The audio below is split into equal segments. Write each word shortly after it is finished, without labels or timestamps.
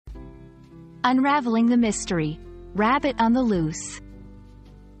Unraveling the Mystery, Rabbit on the Loose.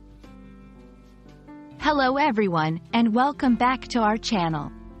 Hello everyone, and welcome back to our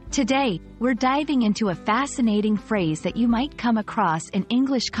channel. Today, we're diving into a fascinating phrase that you might come across in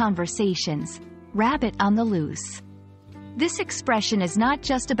English conversations: rabbit on the loose. This expression is not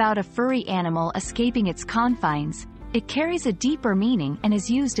just about a furry animal escaping its confines. It carries a deeper meaning and is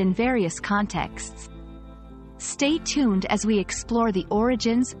used in various contexts. Stay tuned as we explore the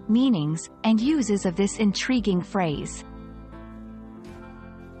origins, meanings, and uses of this intriguing phrase.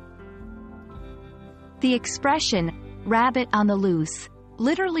 The expression, rabbit on the loose,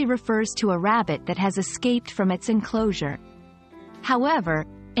 literally refers to a rabbit that has escaped from its enclosure. However,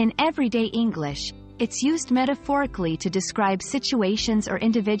 in everyday English, it's used metaphorically to describe situations or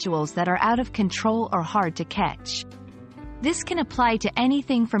individuals that are out of control or hard to catch. This can apply to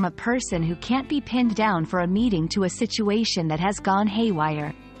anything from a person who can't be pinned down for a meeting to a situation that has gone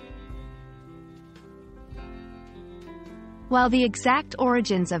haywire. While the exact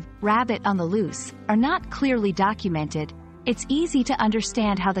origins of rabbit on the loose are not clearly documented, it's easy to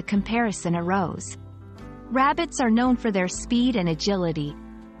understand how the comparison arose. Rabbits are known for their speed and agility,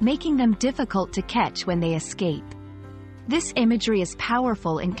 making them difficult to catch when they escape. This imagery is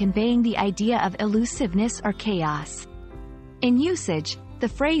powerful in conveying the idea of elusiveness or chaos. In usage, the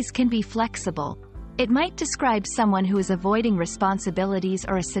phrase can be flexible. It might describe someone who is avoiding responsibilities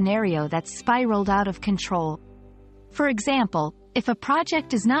or a scenario that's spiraled out of control. For example, if a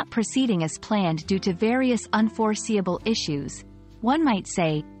project is not proceeding as planned due to various unforeseeable issues, one might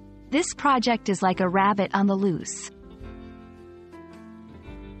say, "This project is like a rabbit on the loose."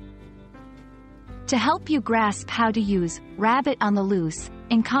 To help you grasp how to use rabbit on the loose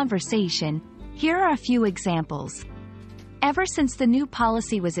in conversation, here are a few examples. Ever since the new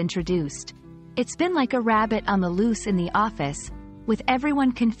policy was introduced, it's been like a rabbit on the loose in the office, with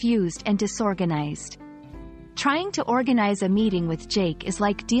everyone confused and disorganized. Trying to organize a meeting with Jake is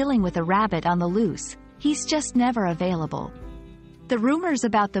like dealing with a rabbit on the loose. He's just never available. The rumors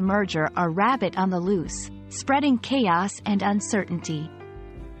about the merger are rabbit on the loose, spreading chaos and uncertainty.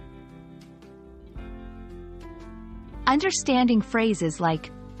 Understanding phrases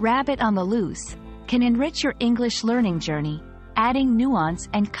like rabbit on the loose can enrich your English learning journey, adding nuance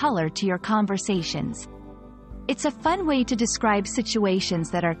and color to your conversations. It's a fun way to describe situations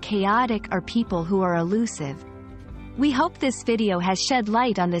that are chaotic or people who are elusive. We hope this video has shed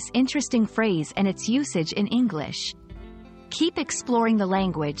light on this interesting phrase and its usage in English. Keep exploring the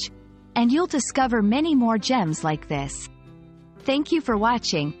language, and you'll discover many more gems like this. Thank you for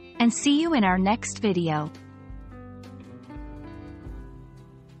watching, and see you in our next video.